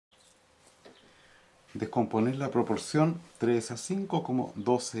descomponer la proporción 3 a 5 como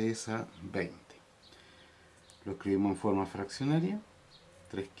 12 a 20. Lo escribimos en forma fraccionaria.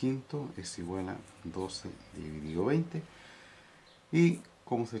 3 quintos es igual a 12 dividido 20. Y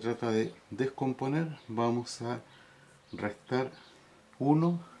como se trata de descomponer, vamos a restar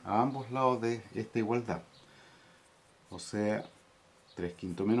 1 a ambos lados de esta igualdad. O sea, 3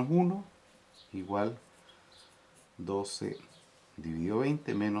 quintos menos 1 igual 12 dividido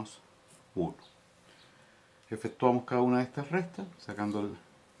 20 menos 1. Efectuamos cada una de estas restas, sacando el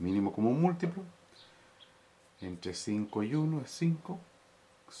mínimo común múltiplo. Entre 5 y 1 es 5.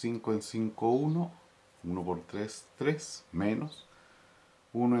 5 en 5, 1. 1 por 3, 3. Menos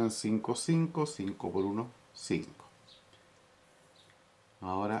 1 en 5, 5. 5 por 1, 5.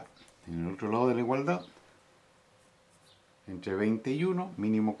 Ahora, en el otro lado de la igualdad, entre 20 y 1,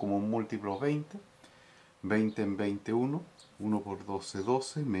 mínimo común múltiplo 20. 20 en 20, 1. 1 por 12,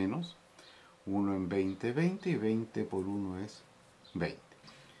 12. Menos 1 en 20, 20. Y 20 por 1 es 20.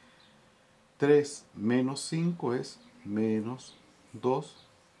 3 menos 5 es menos 2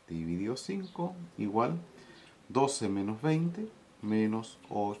 dividido 5 igual 12 menos 20 menos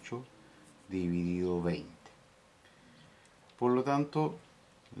 8 dividido 20. Por lo tanto,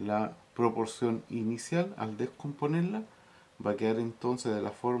 la proporción inicial al descomponerla va a quedar entonces de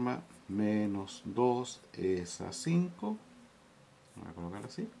la forma menos 2 es a 5, voy a colocar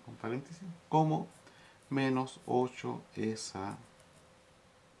así, con paréntesis, como menos 8 es a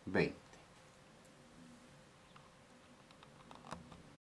 20.